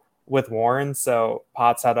go. with Warren. So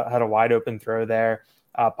Potts had a wide open throw there.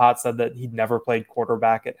 Potts said that he'd never played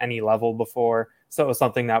quarterback at any level before. So it was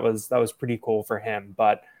something that was pretty cool for him.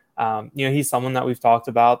 But, he's someone that we've talked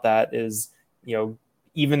about that is,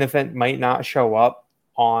 even if it might not show up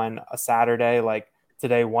on a Saturday, like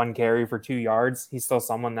today, 1 carry for 2 yards, he's still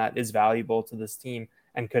someone that is valuable to this team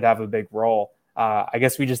and could have a big role. I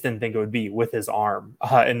guess we just didn't think it would be with his arm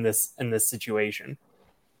in this situation.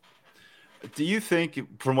 Do you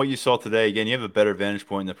think, from what you saw today, again, you have a better vantage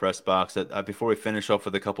point in the press box, that before we finish off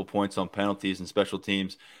with a couple points on penalties and special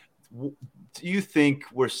teams, do you think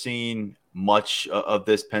we're seeing much of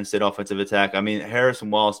this Penn State offensive attack? I mean, Harrison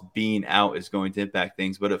Wallace being out is going to impact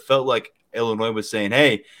things, but it felt like Illinois was saying,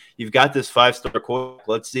 hey, you've got this 5-star quarterback.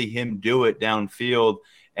 Let's see him do it downfield.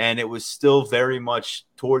 And it was still very much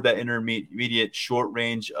toward that intermediate short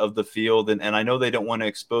range of the field. And I know they don't want to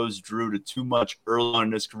expose Drew to too much early on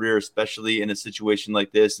in his career, especially in a situation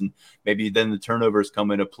like this. And maybe then the turnovers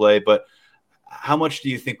come into play. But how much do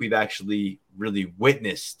you think we've actually really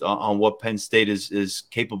witnessed on what Penn State is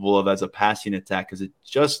capable of as a passing attack? Because it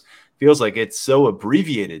just feels like it's so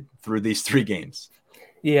abbreviated through these 3 games.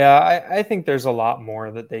 Yeah, I think there's a lot more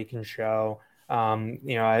that they can show.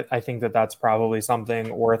 I think that's probably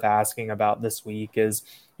something worth asking about this week is,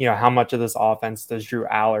 how much of this offense does Drew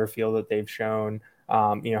Aller feel that they've shown?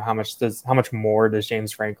 How much more does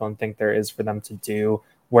James Franklin think there is for them to do?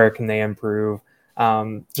 Where can they improve?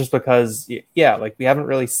 Just because, we haven't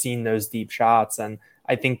really seen those deep shots. And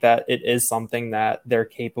I think that it is something that they're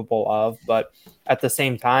capable of. But at the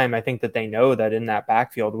same time, I think that they know that in that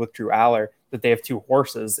backfield with Drew Aller, that they have 2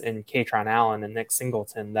 horses in Katron Allen and Nick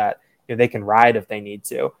Singleton that they can ride if they need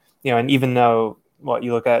to. And even though what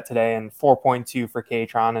you look at today and 4.2 for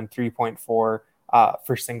Katron and 3.4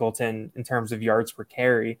 for Singleton in terms of yards per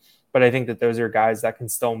carry, but I think that those are guys that can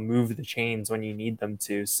still move the chains when you need them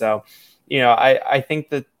to. So, I think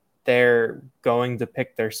that they're going to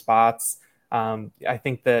pick their spots. I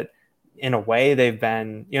think that in a way they've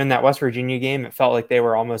been, in that West Virginia game, it felt like they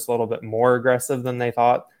were almost a little bit more aggressive than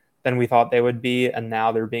we thought they would be. And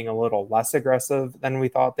now they're being a little less aggressive than we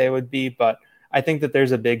thought they would be. But I think that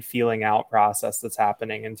there's a big feeling out process that's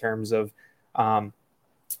happening in terms of,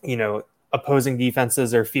 opposing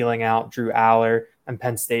defenses are feeling out Drew Aller, and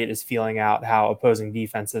Penn State is feeling out how opposing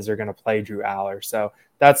defenses are going to play Drew Aller. So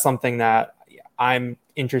that's something that I'm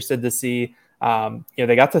interested to see.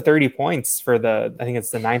 They got to 30 points for I think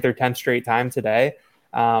it's the 9th or 10th straight time today.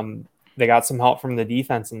 They got some help from the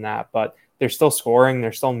defense in that, but they're still scoring.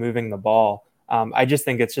 They're still moving the ball. I just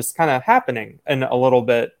think it's just kind of happening. And a little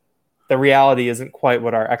bit, the reality isn't quite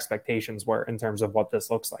what our expectations were in terms of what this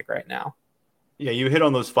looks like right now. Yeah, you hit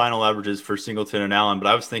on those final averages for Singleton and Allen, but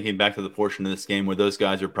I was thinking back to the portion of this game where those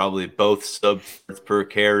guys are probably both sub per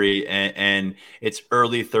carry, and it's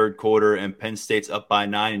early 3rd quarter, and Penn State's up by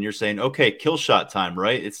 9, and you're saying, okay, kill shot time,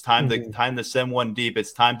 right? It's time to send one deep.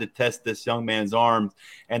 It's time to test this young man's arm.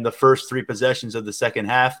 And the first 3 possessions of the second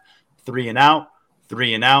half, 3 and out,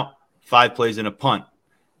 5 plays and a punt.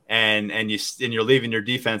 And you're leaving your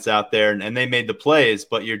defense out there, and they made the plays,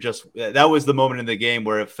 but that was the moment in the game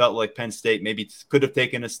where it felt like Penn State maybe could have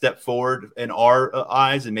taken a step forward in our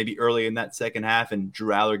eyes, and maybe early in that second half, and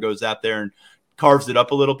Drew Aller goes out there and carves it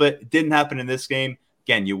up a little bit. It didn't happen in this game.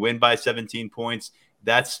 Again, you win by 17 points.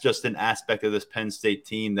 That's just an aspect of this Penn State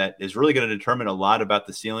team that is really going to determine a lot about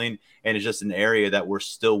the ceiling, and it's just an area that we're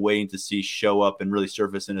still waiting to see show up and really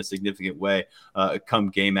surface in a significant way come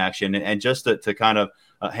game action. And just to kind of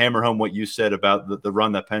hammer home what you said about the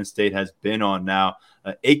run that Penn State has been on now,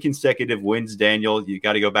 8 consecutive wins, Daniel. You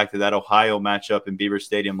got to go back to that Ohio matchup in Beaver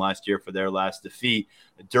Stadium last year for their last defeat.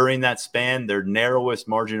 During that span, their narrowest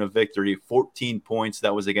margin of victory, 14 points.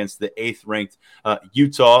 That was against the 8th-ranked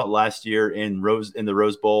Utah last year in the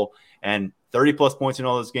Rose Bowl. And 30-plus points in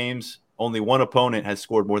all those games. Only one opponent has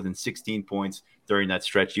scored more than 16 points during that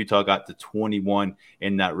stretch. Utah got to 21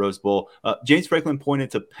 in that Rose Bowl. James Franklin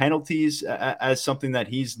pointed to penalties as something that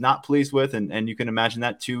he's not pleased with, and you can imagine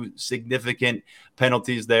that 2 significant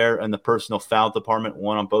penalties there in the personal foul department,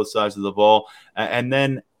 one on both sides of the ball. And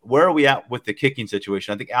then where are we at with the kicking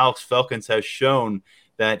situation? I think Alex Felkins has shown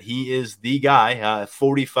that he is the guy.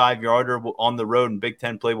 45-yarder on the road in Big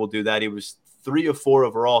Ten play will do that. He was 3 of 4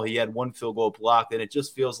 overall. He had 1 field goal blocked, and it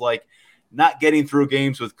just feels like not getting through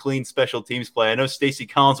games with clean special teams play. I know Stacey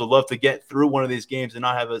Collins would love to get through one of these games and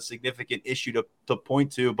not have a significant issue to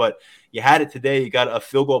point to, but you had it today. You got a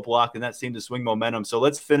field goal block, and that seemed to swing momentum. So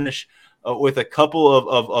let's finish with a couple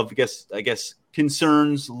of I guess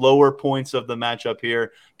concerns, lower points of the matchup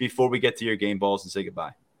here before we get to your game balls and say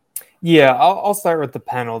goodbye. Yeah, I'll start with the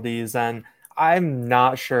penalties. And I'm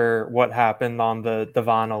not sure what happened on the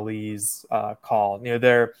Devon Elise call.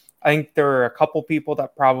 I think there were a couple people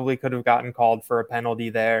that probably could have gotten called for a penalty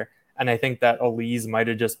there. And I think that Elise might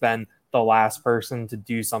have just been the last person to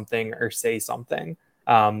do something or say something.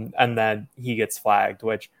 And then he gets flagged,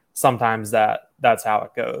 which sometimes that's how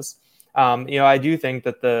it goes. I do think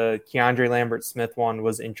that the Keandre Lambert-Smith one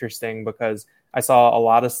was interesting because I saw a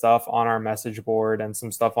lot of stuff on our message board and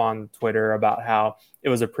some stuff on Twitter about how it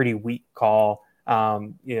was a pretty weak call,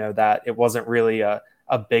 that it wasn't really a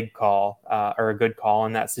big call or a good call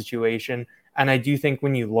in that situation. And I do think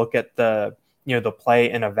when you look at the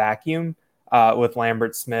play in a vacuum with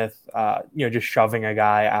Lambert-Smith, just shoving a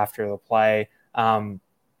guy after the play,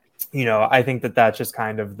 I think that that's just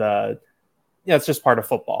kind of it's just part of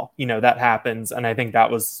football, that happens. And I think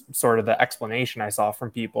that was sort of the explanation I saw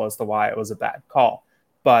from people as to why it was a bad call.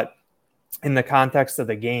 But in the context of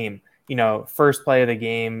the game, first play of the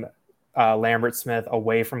game, Lambert-Smith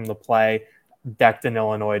away from the play, decked an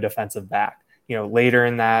Illinois defensive back. Later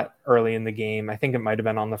in that, early in the game, I think it might have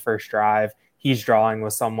been on the first drive, he's drawing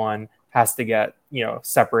with someone, has to get,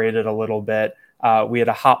 separated a little bit. We had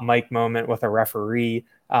a hot mic moment with a referee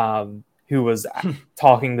who was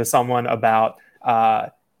talking to someone about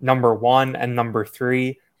number 1 and number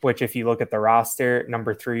 3, which if you look at the roster,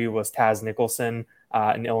 number 3 was Taz Nicholson,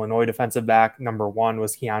 an Illinois defensive back. Number 1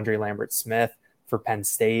 was Keandre Lambert-Smith for Penn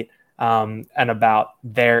State, and about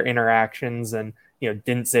their interactions and,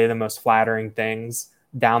 didn't say the most flattering things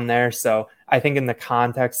down there. So I think in the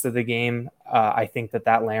context of the game, I think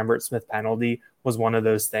that Lambert-Smith penalty was one of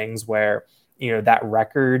those things where, that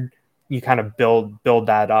record, you kind of build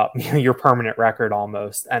that up, your permanent record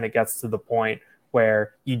almost. And it gets to the point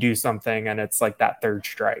where you do something and it's like that third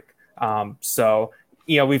strike. So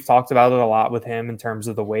we've talked about it a lot with him in terms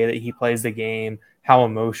of the way that he plays the game, how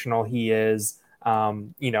emotional he is,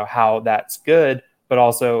 how that's good, but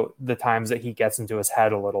also the times that he gets into his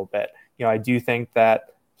head a little bit. I do think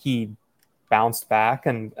that he bounced back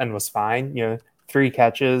and was fine. 3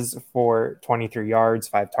 catches for 23 yards,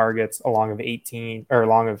 5 targets, along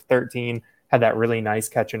of 13, had that really nice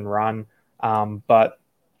catch and run. But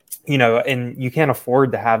and you can't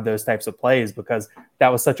afford to have those types of plays because that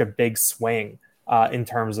was such a big swing in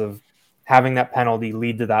terms of having that penalty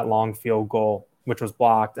lead to that long field goal, which was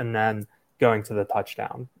blocked, and then going to the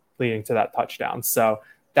touchdown, leading to that touchdown. So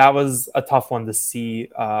that was a tough one to see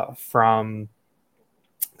from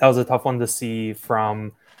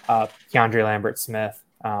Keandre Lambert-Smith.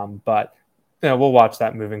 But we'll watch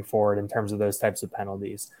that moving forward in terms of those types of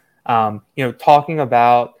penalties. Talking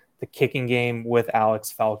about the kicking game with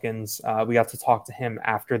Alex Felkins, we got to talk to him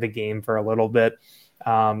after the game for a little bit.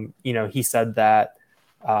 He said that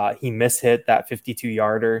he mishit that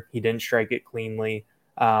 52-yarder. He didn't strike it cleanly.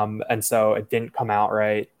 And so it didn't come out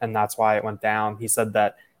right. And that's why it went down. He said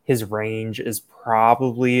that his range is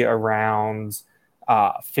probably around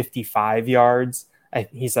 55 yards.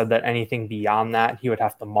 He said that anything beyond that, he would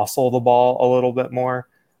have to muscle the ball a little bit more.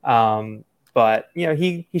 But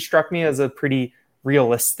he struck me as a pretty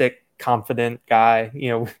realistic, confident guy.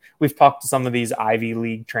 We've talked to some of these Ivy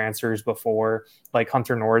League transfers before, like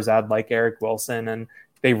Hunter Norzad, like Eric Wilson, and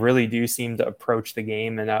they really do seem to approach the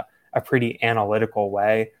game in a pretty analytical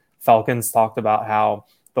way. Felkins talked about how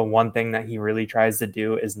the one thing that he really tries to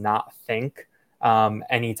do is not think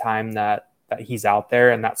anytime that he's out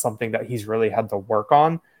there. And that's something that he's really had to work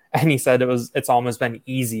on. And he said it's almost been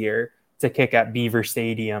easier to kick at Beaver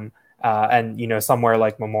Stadium and, somewhere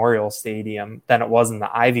like Memorial Stadium than it was in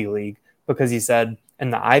the Ivy League, because he said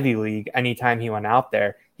in the Ivy League, anytime he went out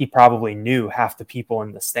there, he probably knew half the people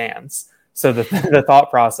in the stands. So the thought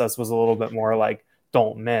process was a little bit more like,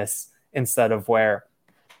 don't miss, instead of where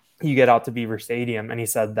you get out to Beaver Stadium. And he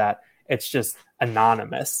said that it's just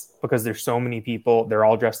anonymous because there's so many people, they're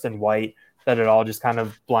all dressed in white, that it all just kind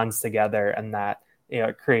of blends together, and that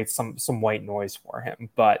it creates some white noise for him.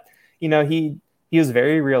 But he was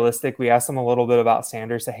very realistic. We asked him a little bit about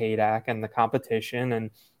Sanders Sahadak and the competition, and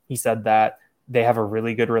he said that they have a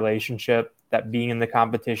really good relationship, that being in the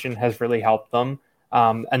competition has really helped them,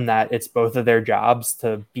 and that it's both of their jobs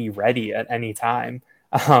to be ready at any time.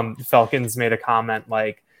 Felkins made a comment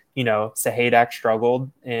like, Sahadak struggled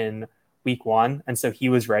in week 1, and so he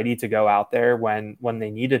was ready to go out there when they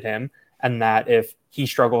needed him, and that if he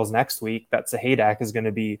struggles next week, that Sahadak is going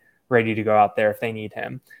to be ready to go out there if they need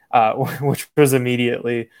him, which was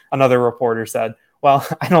immediately, another reporter said, well,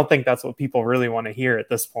 I don't think that's what people really want to hear at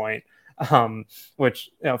this point,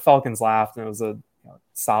 which Felkins laughed, and it was a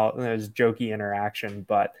solid, it was jokey interaction.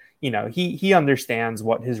 But he understands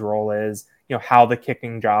what his role is, how the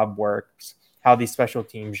kicking job works, how these special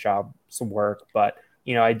teams jobs work. But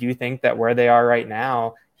I do think that where they are right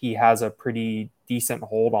now, he has a pretty decent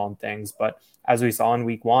hold on things. But as we saw in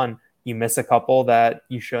week 1, you miss a couple that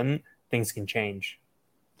you shouldn't, things can change.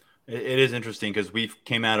 It is interesting because we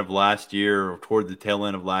came out of last year, or toward the tail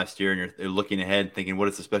end of last year, and you're looking ahead thinking, what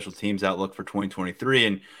is the special teams outlook for 2023?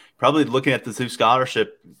 And probably looking at the two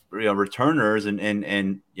scholarship returners and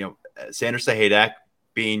Sanders Sahadak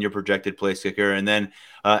being your projected place kicker, and then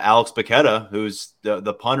Alex Paqueta, who's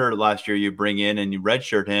the punter last year you bring in and you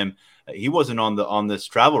redshirt him. He wasn't on this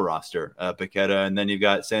travel roster, Paqueta, and then you've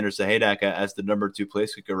got Sanders Sahadak as the number 2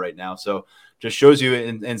 place kicker right now. So just shows you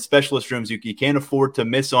in specialist rooms, you can't afford to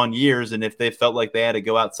miss on years. And if they felt like they had to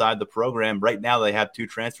go outside the program, right now they have 2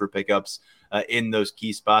 transfer pickups in those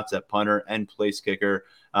key spots at punter and place kicker.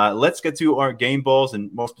 Let's get to our game balls,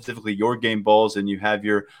 and more specifically your game balls. And you have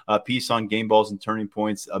your piece on game balls and turning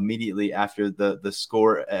points immediately after the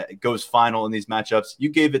score goes final in these matchups. You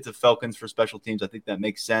gave it to Falcons for special teams. I think that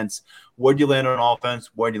makes sense. Where'd you land on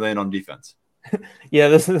offense? Where'd you land on defense? Yeah,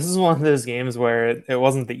 this is one of those games where it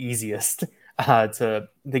wasn't the easiest to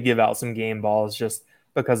give out some game balls just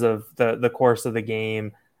because of the course of the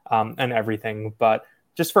game and everything. But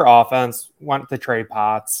just for offense, went to Trey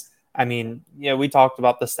Potts. I mean, we talked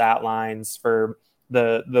about the stat lines for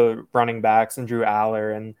the running backs and Drew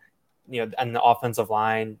Aller and the offensive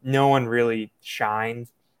line. No one really shined,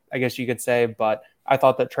 I guess you could say. But I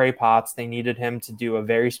thought that Trey Potts, they needed him to do a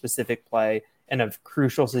very specific play in a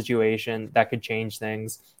crucial situation that could change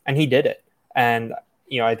things, and he did it. And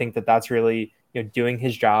I think that that's really doing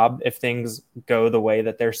his job. If things go the way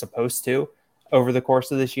that they're supposed to over the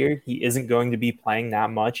course of this year, he isn't going to be playing that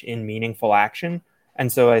much in meaningful action. And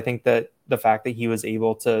so I think that the fact that he was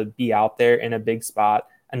able to be out there in a big spot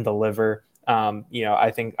and deliver,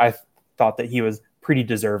 I thought that he was pretty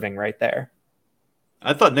deserving right there.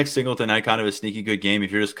 I thought Nick Singleton had kind of a sneaky good game.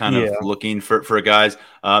 If you're just kind of looking for guys,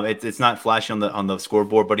 it's not flashing on the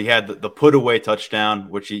scoreboard, but he had the put away touchdown,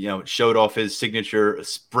 which he showed off his signature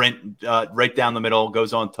sprint right down the middle,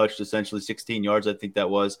 goes on touched essentially 16 yards, I think that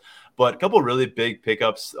was. But a couple of really big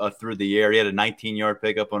pickups through the air. He had a 19-yard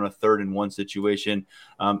pickup on a 3rd and 1 situation.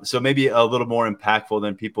 So maybe a little more impactful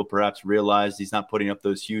than people perhaps realized. He's not putting up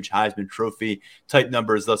those huge Heisman Trophy type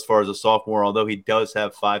numbers thus far as a sophomore, although he does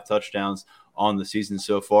have 5 touchdowns on the season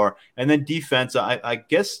so far. And then defense, I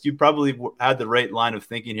guess you probably had the right line of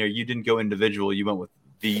thinking here. You didn't go individual. You went with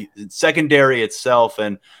the secondary itself,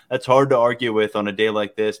 and that's hard to argue with on a day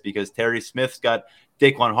like this because Terry Smith's got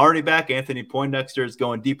Daquan Hardy back. Anthony Poindexter is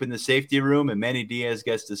going deep in the safety room, and Manny Diaz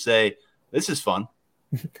gets to say, this is fun.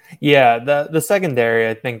 Yeah, the secondary,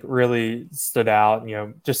 I think, really stood out,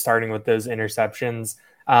 just starting with those interceptions.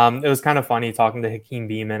 It was kind of funny talking to Hakeem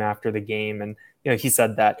Beamon after the game, and he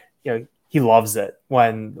said that he loves it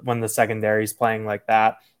when the secondary is playing like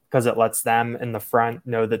that because it lets them in the front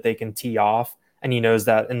know that they can tee off. And he knows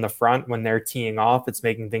that in the front, when they're teeing off, it's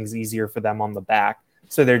making things easier for them on the back.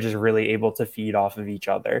 So they're just really able to feed off of each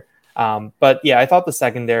other. But yeah, I thought the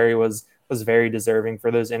secondary was very deserving for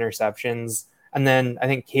those interceptions. And then I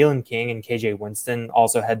think Kalen King and KJ Winston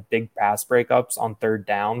also had big pass breakups on 3rd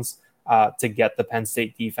downs to get the Penn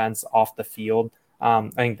State defense off the field. I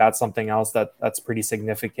think that's something else that's pretty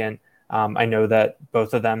significant. I know that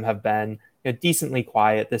both of them have been decently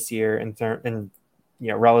quiet this year in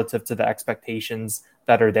relative to the expectations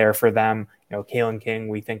that are there for them. Kalen King,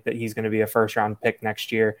 we think that he's going to be a 1st-round pick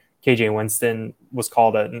next year. KJ Winston was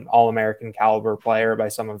called an All-American caliber player by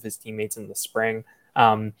some of his teammates in the spring.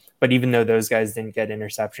 But even though those guys didn't get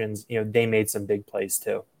interceptions, they made some big plays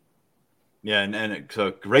too. Yeah, and so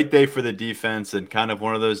great day for the defense, and kind of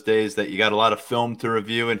one of those days that you got a lot of film to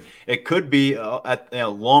review, and it could be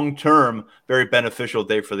long-term very beneficial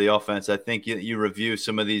day for the offense. I think you review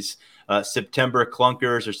some of these September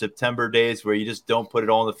clunkers or September days where you just don't put it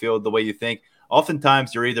all in the field the way you think.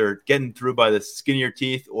 Oftentimes you're either getting through by the skin of your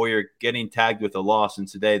teeth or you're getting tagged with a loss. And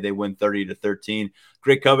today they win 30-13.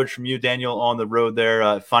 Great coverage from you, Daniel, on the road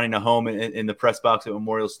there, finding a home in the press box at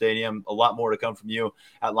Memorial Stadium. A lot more to come from you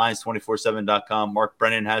at Lions247.com. Mark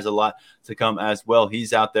Brennan has a lot to come as well.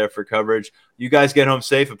 He's out there for coverage. You guys get home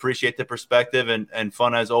safe. Appreciate the perspective and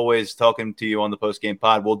fun as always talking to you on the postgame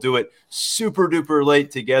pod. We'll do it super duper late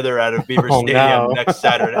together out of Beaver Stadium next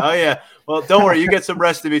Saturday. Oh yeah. Well, don't worry. You get some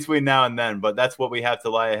rest in between now and then, but that's what we have to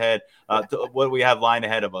lie ahead, what we have lying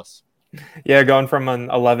ahead of us. Yeah, going from an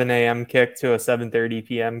 11 a.m. kick to a 7:30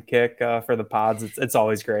 p.m. kick for the pods, it's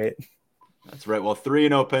always great. That's right. Well,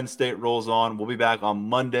 3-0 Penn State rolls on. We'll be back on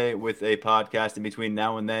Monday with a podcast in between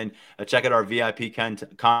now and then. Check out our VIP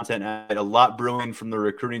content. A lot brewing from the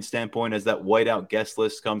recruiting standpoint as that whiteout guest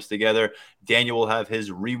list comes together. Daniel will have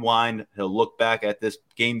his rewind. He'll look back at this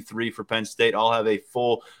game 3 for Penn State. I'll have a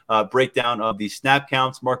full breakdown of the snap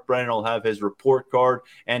counts. Mark Brennan will have his report card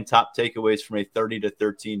and top takeaways from a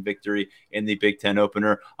 30-13 victory in the Big Ten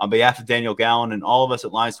opener. On behalf of Daniel Gallen and all of us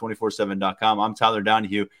at Lions247.com, I'm Tyler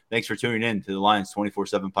Donahue. Thanks for tuning in to the Lions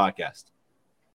 24/7 podcast.